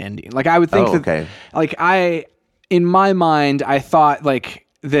non-canon ending. Like I would think like in my mind, I thought like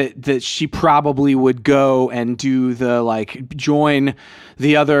that she probably would go and do the like join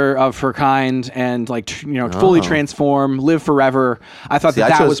the other of her kind and like fully transform, live forever. I thought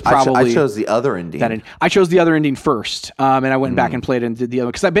that was probably I chose the other ending. I chose the other ending first, and I went back and played and did the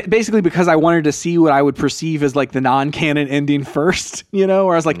other because I wanted to see what I would perceive as like the non-canon ending first. Where I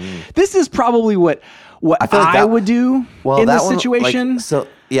was like, this is probably what I would do in this situation.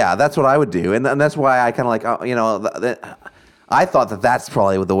 Yeah, that's what I would do, and that's why I kind of like I thought that's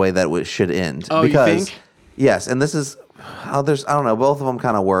probably the way that it should end. Oh, because, you think? Yes, and this is I don't know, both of them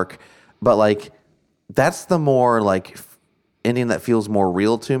kind of work, but like that's the more like ending that feels more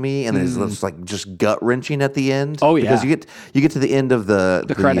real to me, and it's like just gut wrenching at the end. Oh yeah, because you get to the end of the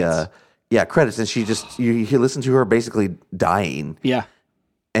credits. Credits, and she just you listen to her basically dying. Yeah,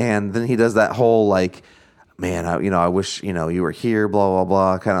 and then he does that whole like, man, I wish you were here, blah blah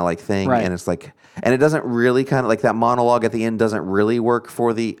blah, kind of like thing, right. And it's like. And it doesn't really kind of like that monologue at the end doesn't really work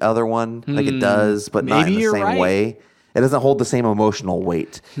for the other one. Like it does, but not in the same way. It doesn't hold the same emotional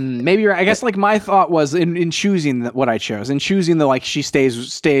weight. Maybe you're right. I guess like my thought was in choosing what I chose, in choosing the like she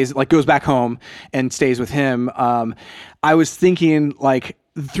stays like goes back home and stays with him. I was thinking like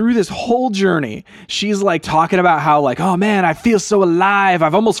through this whole journey, she's like talking about how like, oh man, I feel so alive.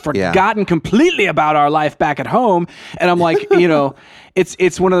 I've almost forgotten completely about our life back at home. And I'm like,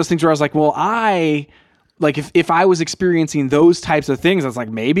 it's one of those things where I was like, well, like if I was experiencing those types of things, I was like,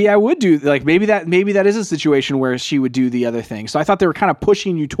 maybe I would do like maybe that is a situation where she would do the other thing. So I thought they were kind of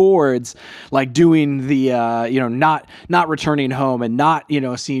pushing you towards like doing the not returning home and not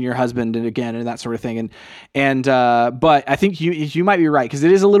seeing your husband again and that sort of thing. And but I think you might be right, because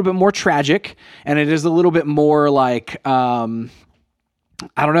it is a little bit more tragic, and it is a little bit more like I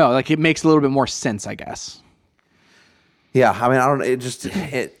don't know, like it makes a little bit more sense, I guess. Yeah, I mean, I don't. It just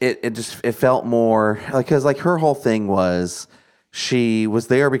it felt more like, because like her whole thing was she was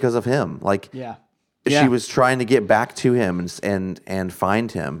there because of him. Like she was trying to get back to him and find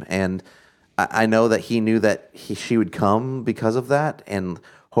him. And I know that he knew that she would come because of that, and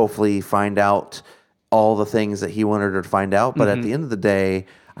hopefully find out all the things that he wanted her to find out. But at the end of the day,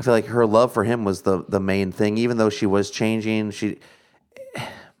 I feel like her love for him was the main thing. Even though she was changing,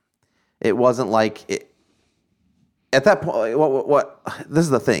 it wasn't like it. At that point, what? This is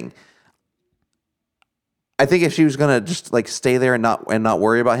the thing. I think if she was gonna just like stay there and not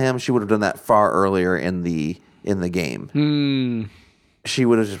worry about him, she would have done that far earlier in the game. She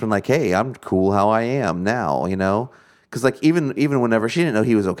would have just been like, "Hey, I'm cool how I am now," because like even whenever she didn't know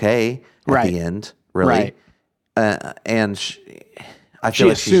he was okay at the end, really, and I feel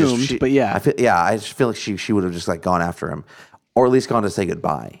like assumed, but yeah, I just feel like she would have just like gone after him. or at least gone to say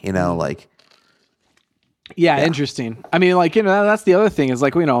goodbye. You know, like. Yeah, interesting. I mean, like, that's the other thing is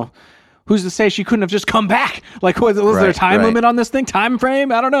like, who's to say she couldn't have just come back? Like, was there a time limit on this thing? Time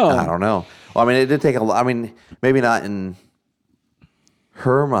frame? I don't know. Well, I mean, it did take I mean, maybe not in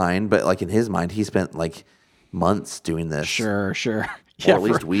her mind, but like in his mind, he spent like months doing this. Sure. Or at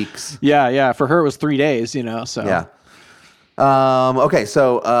least weeks. Yeah. For her, it was 3 days, so. Yeah. Okay,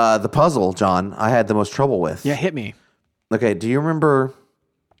 so the puzzle, John, I had the most trouble with. Yeah, hit me. Okay, do you remember?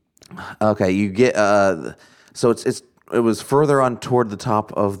 Okay, you get so it was further on toward the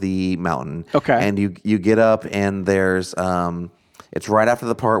top of the mountain. Okay, and you get up and there's it's right after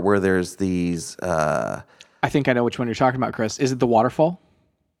the part where there's these. I think I know which one you're talking about, Chris. Is it the waterfall?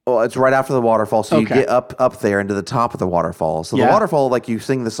 Well, it's right after the waterfall, so you get up there into the top of the waterfall. So the waterfall, like you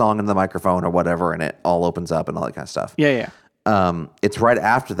sing the song in the microphone or whatever, and it all opens up and all that kind of stuff. Yeah. It's right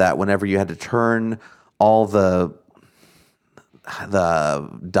after that. Whenever you had to turn all the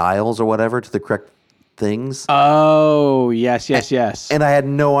dials or whatever to the correct things. Oh, yes. And I had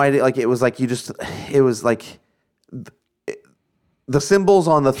no idea. Like, it was like the symbols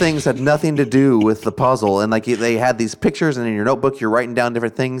on the things had nothing to do with the puzzle. And like they had these pictures, and in your notebook, you're writing down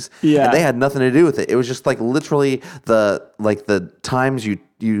different things. Yeah. And they had nothing to do with it. It was just like literally the times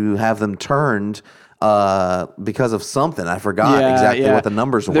you have them turned because of something. I forgot exactly what the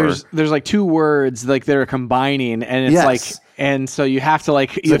numbers were. There's like two words like they're combining, and it's like, and so you have to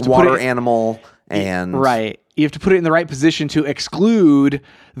like, you have to water put it, animal and right. You have to put it in the right position to exclude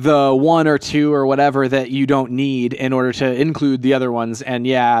the one or two or whatever that you don't need in order to include the other ones. And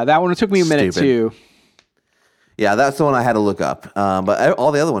that one took me a minute too. Yeah, that's the one I had to look up. But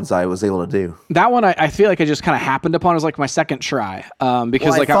all the other ones I was able to do. That one I feel like I just kind of happened upon. It was like my second try.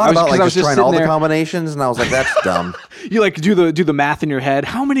 Because I thought about just trying all the combinations, and I was like, that's dumb. You like do the math in your head.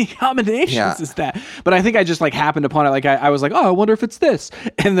 How many combinations is that? But I think I just like happened upon it. Like I was like, oh, I wonder if it's this.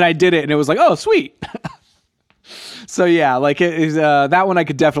 And then I did it, and it was like, oh, sweet. So yeah, like it is that one I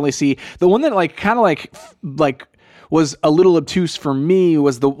could definitely see. The one that like kind of like was a little obtuse for me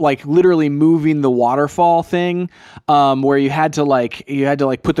was the like literally moving the waterfall thing, where you had to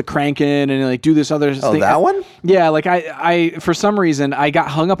put the crank in and like do this other thing. Oh, that one? Yeah, like I for some reason I got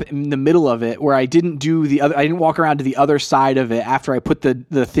hung up in the middle of it where I didn't walk around to the other side of it after I put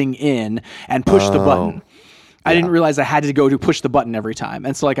the thing in and push the button. I didn't realize I had to go to push the button every time.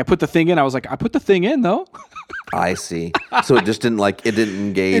 And so like I put the thing in, I was like, I put the thing in though. I see. So it just didn't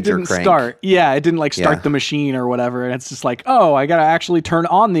engage it didn't or crank. Start. Yeah, it didn't start the machine or whatever. And it's just like, oh, I got to actually turn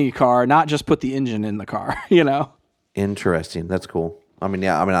on the car, not just put the engine in the car, Interesting. That's cool. I mean,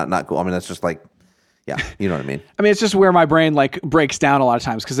 yeah, I mean, not cool. I mean, that's just like, yeah, you know what I mean? I mean, it's just where my brain like breaks down a lot of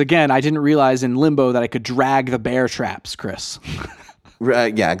times. Because again, I didn't realize in Limbo that I could drag the bear traps, Chris.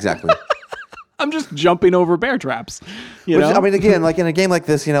 Yeah, exactly. I'm just jumping over bear traps. I mean, again, like in a game like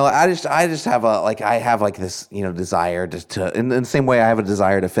this, I just have this, desire to in the same way I have a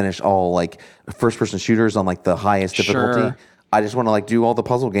desire to finish all like first person shooters on like the highest difficulty. Sure. I just want to like do all the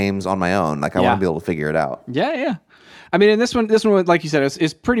puzzle games on my own. Like I want to be able to figure it out. Yeah. I mean, in this one, like you said,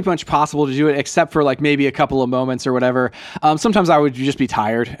 is pretty much possible to do it, except for like maybe a couple of moments or whatever. Sometimes I would just be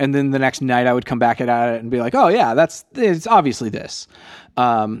tired, and then the next night I would come back at it and be like, oh yeah, it's obviously this.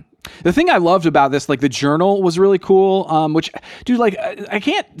 The thing I loved about this, like the journal was really cool, which, dude, like I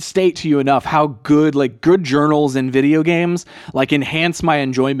can't state to you enough how good journals in video games like enhance my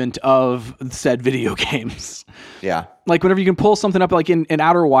enjoyment of said video games. Yeah. Like whenever you can pull something up, like in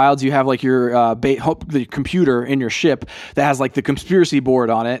Outer Wilds, you have like your the computer in your ship that has like the conspiracy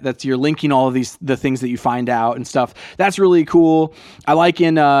board on it. That's you're linking all of the things that you find out and stuff. That's really cool. I like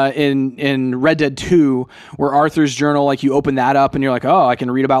in Red Dead 2 where Arthur's journal, like you open that up and you're like, oh, I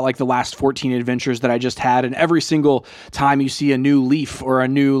can read about like the last 14 adventures that I just had. And every single time you see a new leaf or a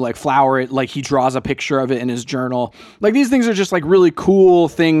new like flower, it like he draws a picture of it in his journal. Like these things are just like really cool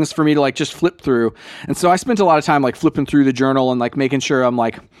things for me to like just flip through. And so I spent a lot of time like flipping through the journal and like making sure I'm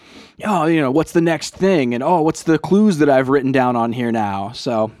like, oh, what's the next thing? And what's the clues that I've written down on here now?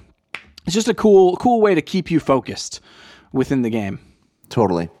 So it's just a cool way to keep you focused within the game.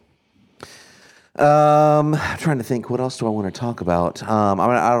 Totally. I'm trying to think, what else do I want to talk about? I mean,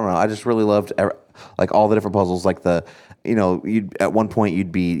 I don't know. I just really loved like all the different puzzles. Like you'd at one point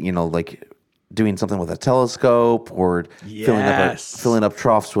you'd be, like doing something with a telescope or filling up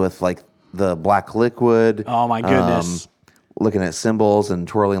troughs with like the black liquid. Oh my goodness. looking at symbols and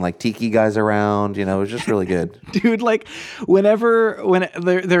twirling like tiki guys around. You know, it was just really good. Dude, like when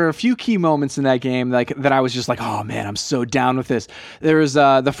there are a few key moments in that game like that I was just like, oh man, I'm so down with this. There's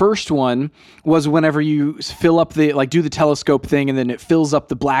the first one was whenever you fill up do the telescope thing and then it fills up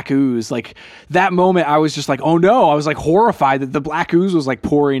the black ooze. Like that moment I was just like, oh no, I was like horrified that the black ooze was like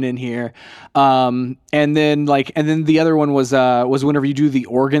pouring in here. And then the other one was whenever you do the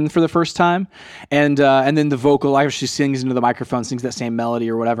organ for the first time and then the vocal actually sings into the microphone, sings that same melody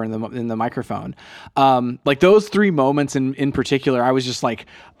or whatever in the microphone. Like those three moments in particular, I was just like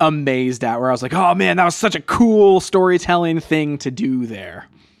amazed at, where I was like, oh man, that was such a cool storytelling thing to do there.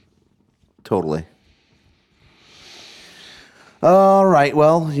 Totally. All right.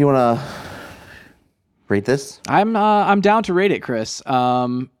 Well, you want to rate this? I'm down to rate it, Chris.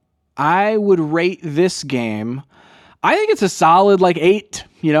 I would rate this game. I think it's a solid 8.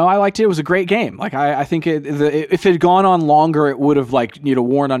 You know, I liked it. It was a great game. Like I think if it had gone on longer, it would have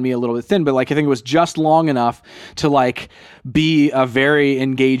worn on me a little bit thin. But I think it was just long enough to be a very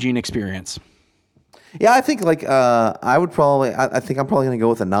engaging experience. Yeah, I think I would probably. I think I'm probably going to go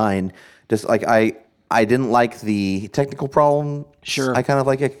with a 9. Just I didn't like the technical problem. Sure. I kind of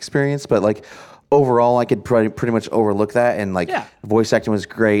experience, but overall, I could pretty much overlook that. And voice acting was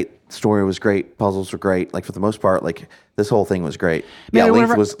great. Story was great. Puzzles were great. For the most part, this whole thing was great. Man,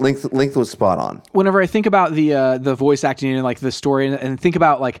 length was spot on. Whenever I think about the voice acting and the story and think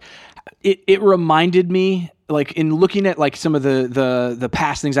about it reminded me in looking at some of the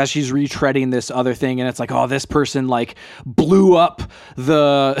past things as she's retreading this other thing, and it's oh, this person blew up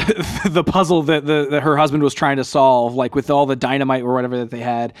the puzzle that her husband was trying to solve, with all the dynamite or whatever that they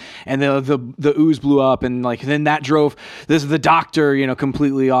had, and the ooze blew up, and then that drove the doctor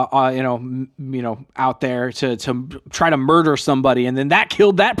completely out there to try to murder somebody, and then that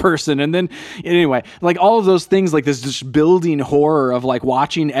killed that person, and then anyway, all of those things, this just building horror of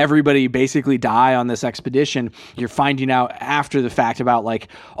watching everybody basically die on this expedition. You're finding out after the fact about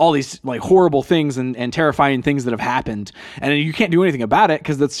all these horrible things and terrifying things that have happened, and you can't do anything about it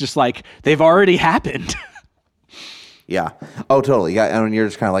because that's just they've already happened. Yeah. Oh, totally. Yeah. I mean, you're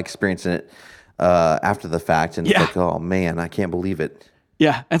just kind of experiencing it after the fact, and it's oh man, I can't believe it.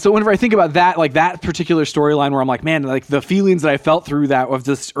 Yeah. And so whenever I think about that, that particular storyline where I'm man, the feelings that I felt through that of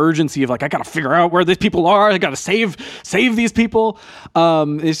this urgency of I got to figure out where these people are. I got to save these people.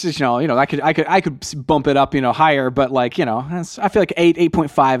 It's just, I could bump it up, higher, but I feel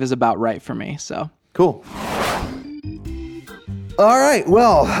 8.5 is about right for me. So cool. All right.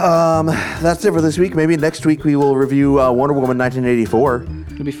 Well, that's it for this week. Maybe next week we will review Wonder Woman 1984.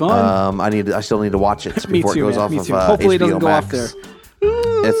 It'll be fun. I still need to watch it before it goes off of Hopefully HBO it doesn't go Max. off there.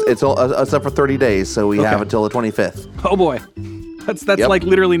 It's up for 30 days, so we have until the 25th. Oh boy, that's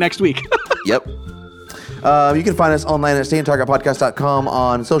literally next week. Yep. You can find us online at StayInTargetPodcast.com,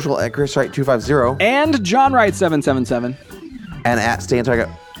 on social at ChrisWright250 and JohnWright777, and at Stay in Target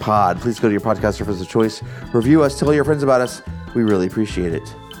Pod. Please go to your podcast service of choice, review us, tell your friends about us. We really appreciate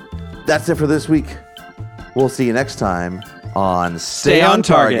it. That's it for this week. We'll see you next time on Stay on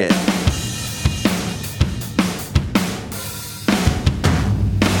Target.